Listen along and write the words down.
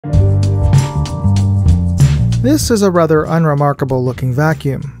This is a rather unremarkable looking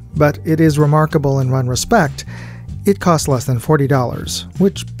vacuum, but it is remarkable in one respect. It costs less than $40,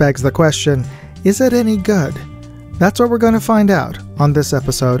 which begs the question, is it any good? That's what we're going to find out on this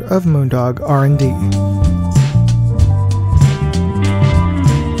episode of Moondog R&D.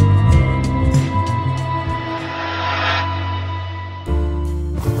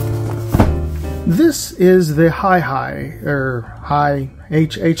 This is the HiHHY, or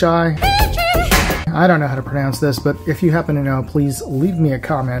HiHHY. I don't know how to pronounce this, but if you happen to know, please leave me a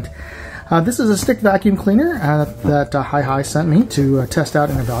comment. This is a stick vacuum cleaner that HiHHY sent me to test out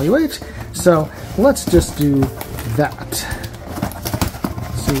and evaluate. So let's just do that.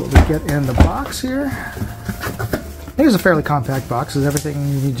 See what we get in the box here. Here's a fairly compact box. There's everything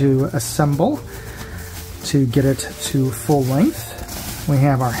you need to assemble to get it to full length. We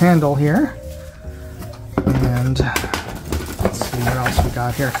have our handle here. And let's see what else we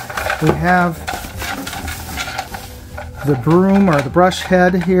got here. We have the broom or the brush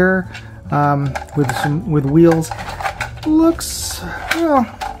head here with wheels. Looks, well,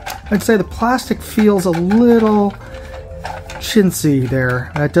 I'd say the plastic feels a little chintzy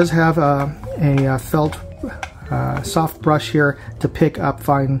there. It does have a felt soft brush here to pick up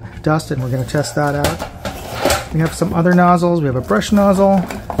fine dust, and we're going to test that out. We have some other nozzles. We have a brush nozzle.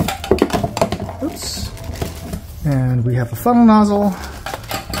 Oops. And we have a funnel nozzle.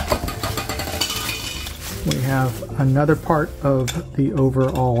 We have another part of the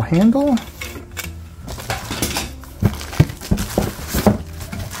overall handle.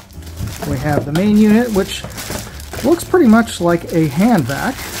 We have the main unit, which looks pretty much like a hand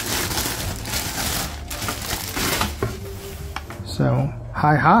vac. So,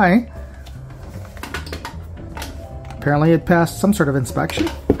 HiHHY. Apparently it passed some sort of inspection.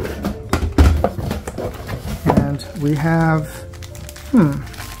 And we have,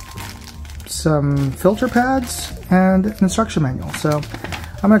 some filter pads and an instruction manual. So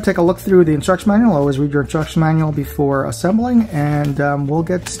I'm going to take a look through the instruction manual. Always read your instruction manual before assembling, and we'll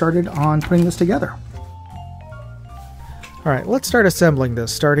get started on putting this together. Alright, let's start assembling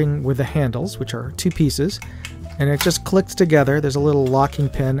this, starting with the handles, which are two pieces, and it just clicks together. There's a little locking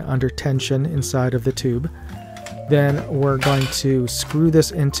pin under tension inside of the tube. Then we're going to screw this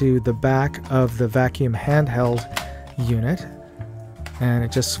into the back of the vacuum handheld unit, and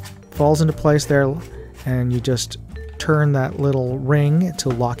it just falls into place there, and you just turn that little ring to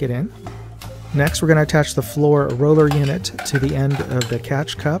lock it in. Next, we're going to attach the floor roller unit to the end of the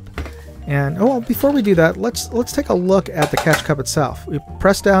catch cup. And before we do that, let's take a look at the catch cup itself. We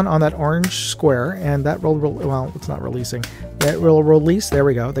press down on that orange square, and that well, it's not releasing. It will release, there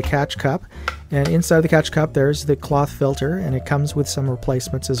we go, the catch cup. And inside the catch cup, there's the cloth filter, and it comes with some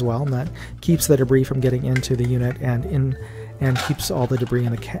replacements as well, and that keeps the debris from getting into the unit and keeps all the debris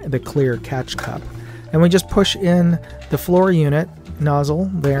in the clear catch cup. And we just push in the floor unit nozzle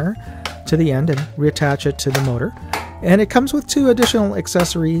there to the end and reattach it to the motor. And it comes with two additional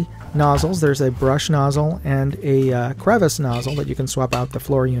accessory nozzles. There's a brush nozzle and a crevice nozzle that you can swap out the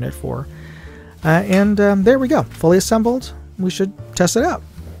floor unit for. There we go, fully assembled. We should test it out.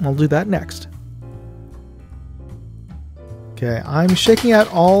 We'll do that next. Okay, I'm shaking out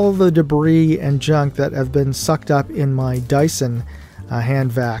all the debris and junk that have been sucked up in my Dyson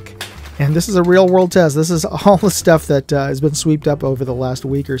hand vac. And this is a real world test. This is all the stuff that has been swept up over the last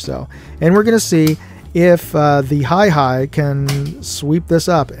week or so. And we're going to see if the HiHHY can sweep this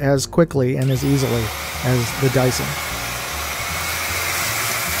up as quickly and as easily as the Dyson.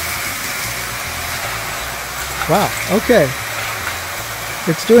 Wow, okay.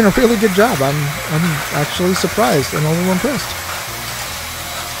 It's doing a really good job. I'm actually surprised and a little impressed.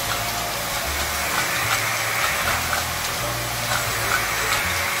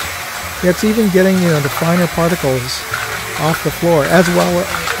 It's even getting, the finer particles off the floor, as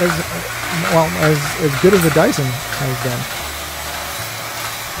good as the Dyson has been.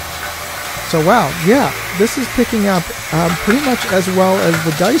 So wow, yeah, this is picking up pretty much as well as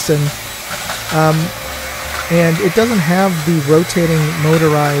the Dyson. And it doesn't have the rotating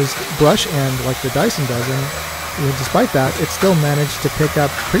motorized brush end like the Dyson does, and despite that, it still managed to pick up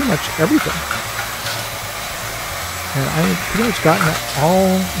pretty much everything. And I've pretty much gotten all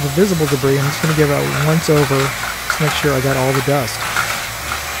the visible debris. I'm just going to give it a once over to make sure I got all the dust.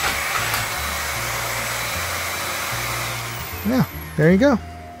 Yeah, there you go.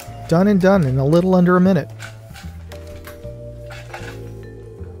 Done and done in a little under a minute.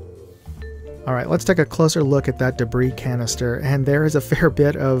 Alright, let's take a closer look at that debris canister, and there is a fair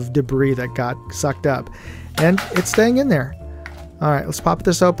bit of debris that got sucked up, and it's staying in there. Alright, let's pop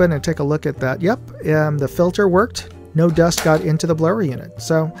this open and take a look at that. Yep, the filter worked. No dust got into the blower unit.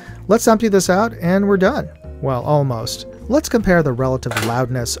 So let's empty this out and we're done. Well, almost. Let's compare the relative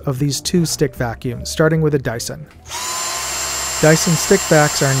loudness of these two stick vacuums, starting with the Dyson. Dyson stick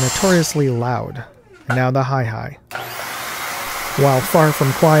vacs are notoriously loud. And now the HiHHY. While far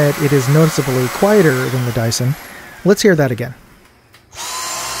from quiet, it is noticeably quieter than the Dyson. Let's hear that again.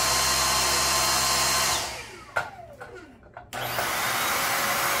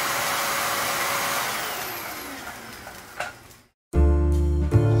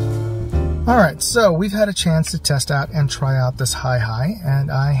 Alright, so we've had a chance to test out and try out this HiHHY, and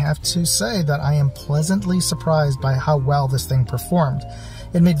I have to say that I am pleasantly surprised by how well this thing performed.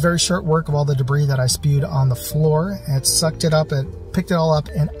 It made very short work of all the debris that I spewed on the floor. It sucked it up, it picked it all up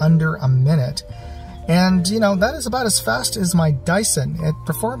in under a minute. And, you know, that is about as fast as my Dyson. It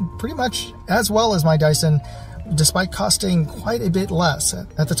performed pretty much as well as my Dyson, despite costing quite a bit less.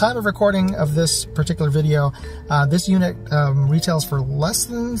 At the time of recording of this particular video, this unit retails for less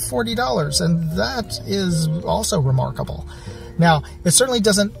than $40, and that is also remarkable. Now, it certainly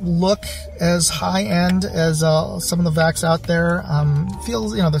doesn't look as high-end as some of the vacs out there.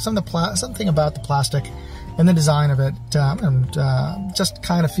 Feels, you know, there's something about the plastic and the design of it, just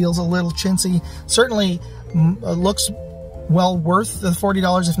kind of feels a little chintzy. Certainly looks well worth the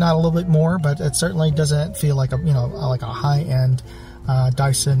 $40, if not a little bit more, but it certainly doesn't feel like a high-end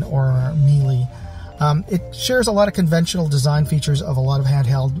Dyson or Miele. It shares a lot of conventional design features of a lot of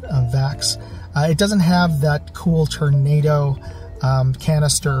handheld vacs. It doesn't have that cool tornado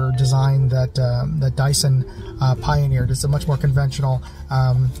canister design that Dyson pioneered. It's a much more conventional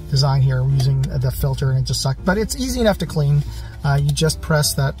design here, using the filter, and it just sucks. But it's easy enough to clean. You just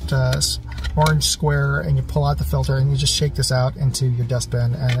press that orange square and you pull out the filter, and you just shake this out into your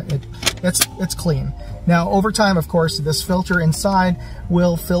dustbin, and it's clean. Now, over time, of course, this filter inside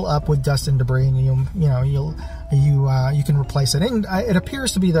will fill up with dust and debris, and you can replace it. And it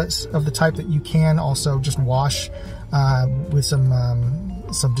appears to be of the type that you can also just wash with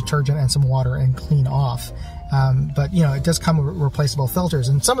some detergent and some water and clean off. But, you know, it does come with replaceable filters.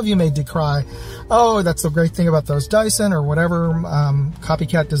 And some of you may decry, oh, that's the great thing about those Dyson or whatever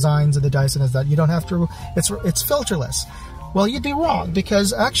copycat designs of the Dyson, is that you don't have to, it's filterless. Well, you'd be wrong,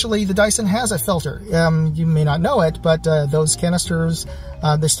 because actually the Dyson has a filter. You may not know it, but those canisters,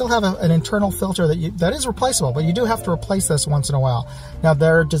 they still have an internal filter that is replaceable, but you do have to replace this once in a while. Now,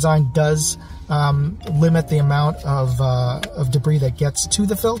 their design does limit the amount of debris that gets to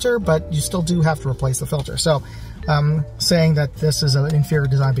the filter, but you still do have to replace the filter. So saying that this is an inferior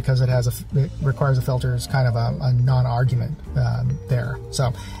design because it requires a filter is kind of a non-argument there.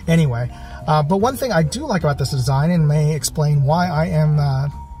 So anyway, but one thing I do like about this design, and may explain why I am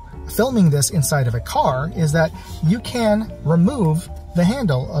filming this inside of a car, is that you can remove the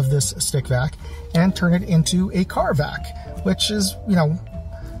handle of this stick vac and turn it into a car vac, which is, you know,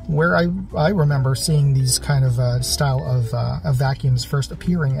 where I remember seeing these kind of style of vacuums first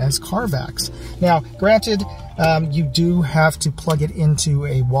appearing as car vacs. Now, granted, you do have to plug it into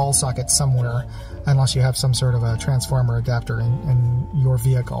a wall socket somewhere, unless you have some sort of a transformer adapter in your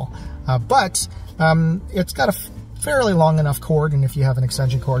vehicle. But it's got a fairly long enough cord, and if you have an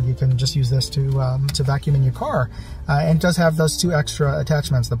extension cord, you can just use this to vacuum in your car. And it does have those two extra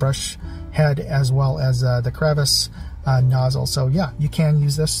attachments, the brush head as well as the crevice nozzle. So yeah, you can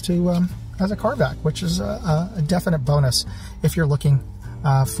use this to as a car vac, which is a definite bonus if you're looking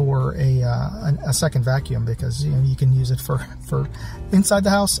for a second vacuum, because you can use it for inside the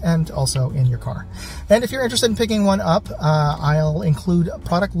house and also in your car. And if you're interested in picking one up, I'll include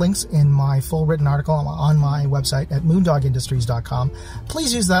product links in my full written article on my website at moondogindustries.com.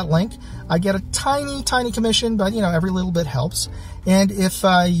 Please use that link. I get a tiny commission, but every little bit helps. And if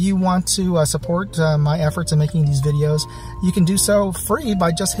you want to support my efforts in making these videos, you can do so free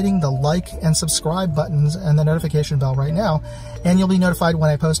by just hitting the like and subscribe buttons and the notification bell right now, and you'll be notified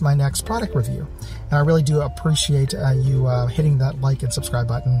when I post my next product review. And I really do appreciate you hitting that like and subscribe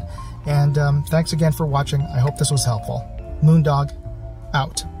button. And thanks again for watching. I hope this was helpful. Moondog,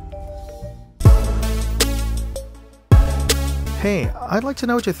 out. Hey, I'd like to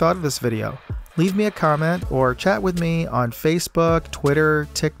know what you thought of this video. Leave me a comment or chat with me on Facebook, Twitter,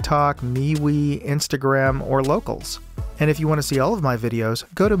 TikTok, MeWe, Instagram, or Locals. And if you want to see all of my videos,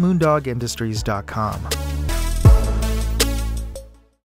 go to moondogindustries.com.